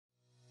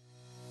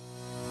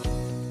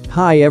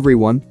Hi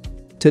everyone.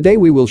 Today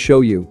we will show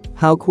you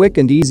how quick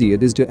and easy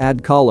it is to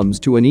add columns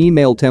to an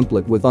email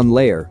template with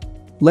Unlayer.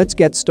 Let's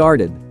get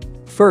started.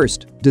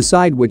 First,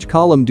 decide which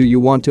column do you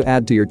want to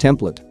add to your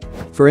template.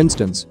 For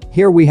instance,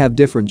 here we have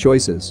different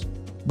choices.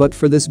 But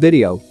for this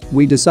video,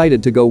 we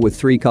decided to go with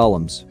 3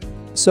 columns.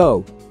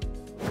 So,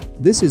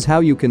 this is how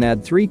you can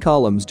add 3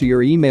 columns to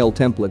your email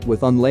template with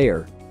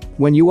Unlayer.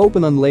 When you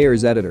open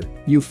Unlayer's editor,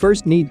 you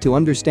first need to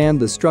understand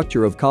the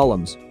structure of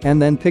columns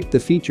and then pick the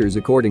features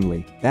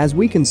accordingly. As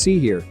we can see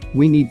here,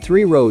 we need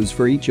 3 rows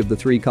for each of the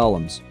 3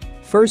 columns.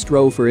 First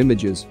row for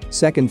images,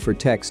 second for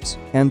texts,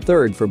 and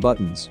third for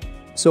buttons.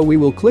 So we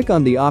will click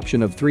on the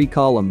option of 3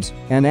 columns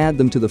and add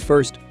them to the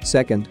first,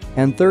 second,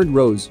 and third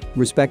rows,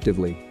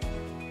 respectively.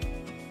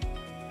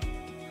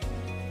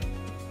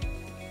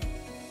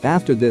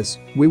 After this,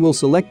 we will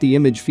select the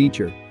image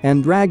feature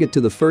and drag it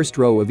to the first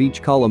row of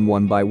each column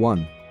one by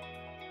one.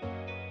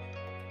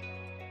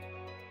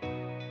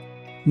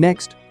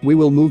 Next, we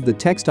will move the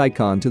text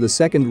icon to the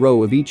second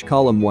row of each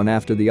column one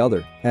after the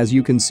other, as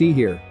you can see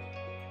here.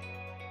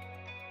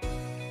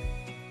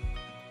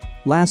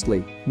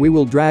 Lastly, we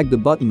will drag the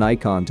button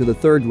icon to the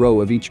third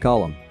row of each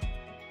column.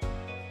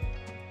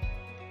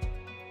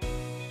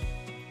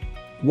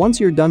 Once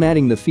you're done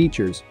adding the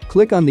features,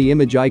 click on the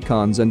image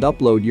icons and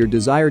upload your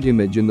desired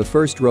image in the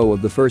first row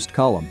of the first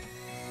column.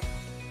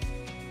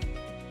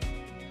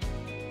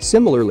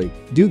 Similarly,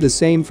 do the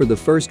same for the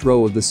first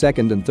row of the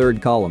second and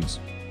third columns.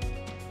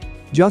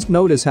 Just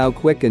notice how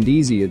quick and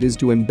easy it is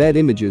to embed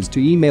images to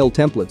email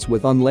templates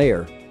with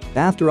Unlayer.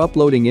 After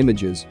uploading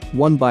images,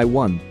 one by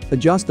one,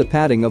 adjust the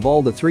padding of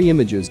all the 3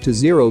 images to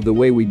 0 the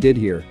way we did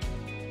here.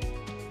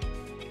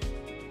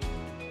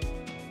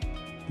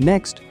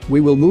 Next, we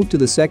will move to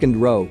the second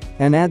row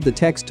and add the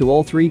text to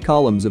all 3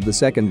 columns of the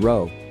second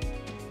row.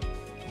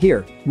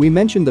 Here, we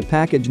mention the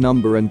package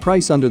number and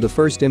price under the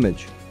first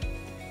image.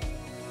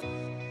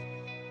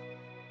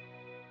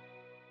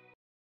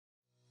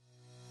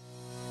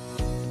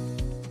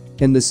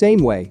 In the same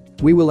way,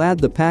 we will add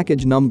the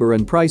package number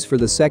and price for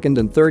the second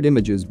and third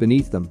images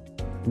beneath them.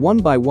 One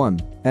by one,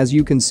 as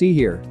you can see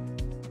here.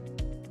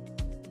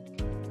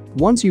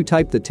 Once you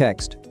type the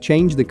text,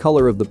 change the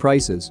color of the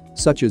prices,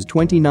 such as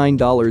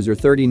 $29 or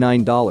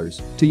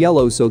 $39, to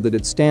yellow so that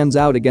it stands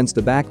out against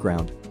the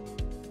background.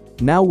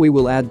 Now we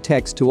will add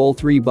text to all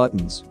 3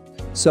 buttons.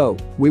 So,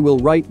 we will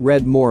write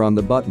 "read more" on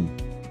the button.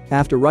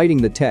 After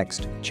writing the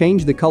text,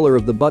 change the color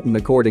of the button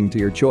according to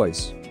your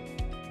choice.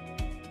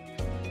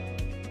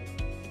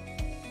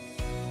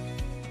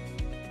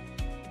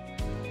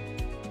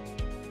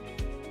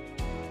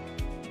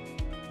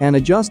 And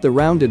adjust the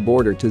rounded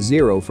border to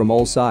 0 from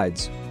all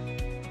sides.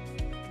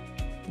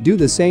 Do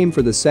the same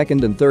for the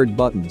second and third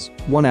buttons,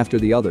 one after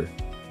the other.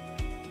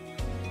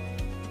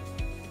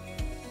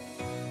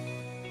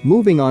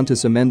 Moving on to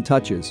some end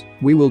touches,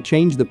 we will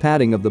change the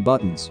padding of the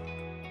buttons.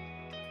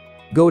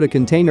 Go to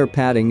Container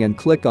Padding and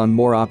click on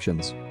More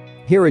Options.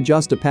 Here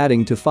adjust the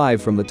padding to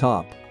 5 from the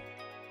top.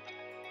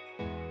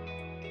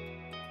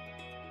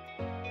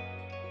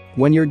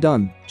 When you're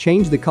done,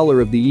 change the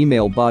color of the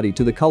email body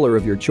to the color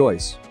of your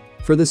choice.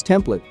 For this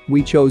template,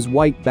 we chose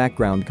white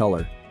background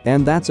color.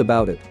 And that's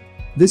about it.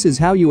 This is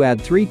how you add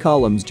 3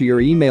 columns to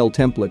your email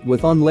template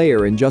with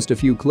Unlayer in just a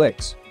few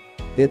clicks.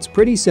 It's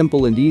pretty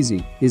simple and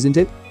easy, isn't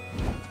it?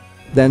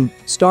 Then,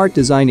 start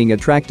designing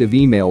attractive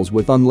emails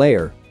with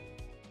Unlayer.